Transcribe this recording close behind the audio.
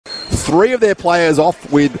3 of their players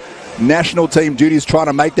off with national team duties, trying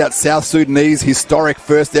to make that South Sudanese historic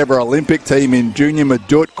first ever Olympic team in Junior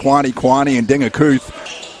Madut, Kwani and Dengakuth.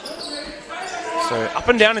 So up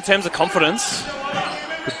and down in terms of confidence.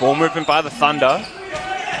 Good ball movement by the Thunder.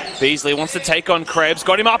 Beasley wants to take on Krebs.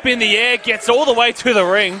 Got him up in the air. Gets all the way to the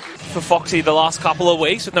ring for Foxy the last couple of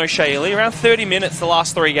weeks with no Shaili. Around 30 minutes the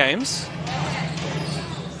last 3 games.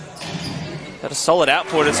 Got a solid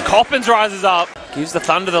output as Coppins rises up. Gives the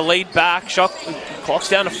Thunder the lead back. Shot clock's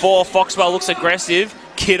down to 4. Foxwell looks aggressive.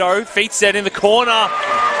 Kiddo, feet set in the corner.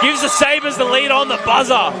 Gives the Sabres the lead on the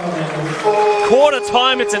buzzer. Quarter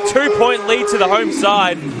time, it's a 2-point lead to the home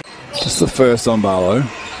side. Just the first on Barlow.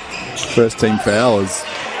 First team foul is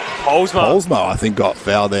Holzma, I think, got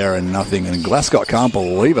fouled there and nothing. And Glasgow, can't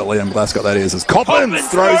believe it, Liam Glasgow that is, as Coppins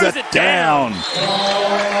throws it down.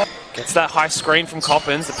 Gets that high screen from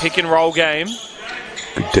Coppins, the pick and roll game.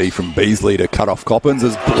 Good D from Beasley to cut off Coppins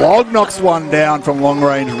as Blog knocks one down from long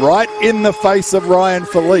range right in the face of Ryan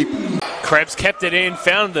Philippe. Krebs kept it in,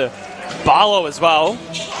 found the Barlow as well.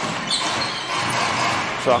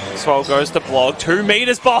 Swell goes to Blog, 2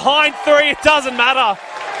 meters behind 3, it doesn't matter.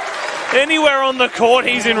 Anywhere on the court,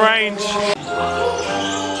 he's in range.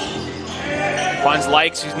 Finds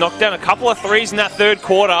Lakes, who's knocked down a couple of threes in that third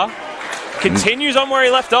quarter. Continues on where he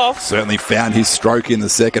left off. Certainly found his stroke in the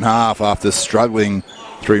second half after struggling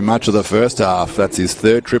through much of the first half. That's his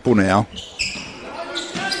 3rd triple now.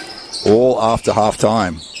 All after half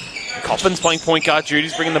time. Coppins playing point guard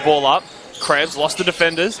duties, bringing the ball up. Krebs lost the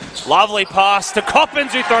defenders. Lovely pass to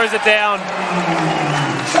Coppins, who throws it down.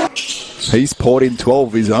 He's poured in 12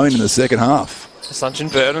 of his own in the second half. Sunshine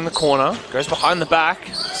Bird in the corner. Goes behind the back.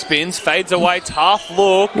 Spins, fades away. Tough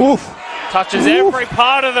look. Oof. Touches every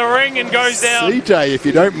part of the ring and goes down. CJ, if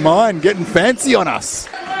you don't mind getting fancy on us.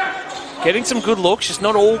 Getting some good looks, just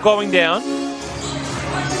not all going down.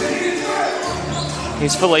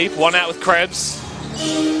 Here's Philippe, one out with Krebs.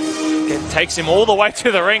 Takes him all the way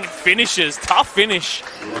to the ring, finishes. Tough finish.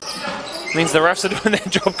 Means the refs are doing their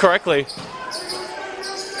job correctly.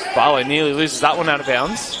 Barlow nearly loses that one out of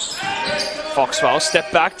bounds. Foxwell, step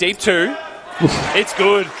back, deep 2. It's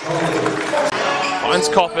good. Finds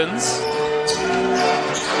Coppins.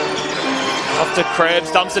 Off to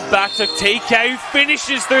Krebs, dumps it back to TK, who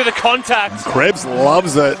finishes through the contact. Krebs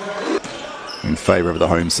loves it. In favour of the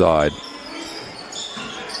home side.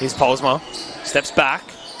 Here's Polsma, steps back.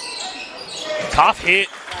 Tough hit.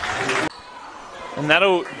 And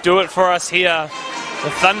that'll do it for us here.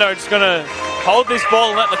 The Thunder are just going to hold this ball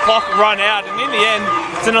and let the clock run out. And in the end,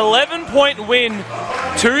 it's an 11-point win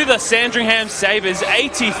to the Sandringham Sabres,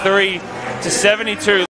 83-72.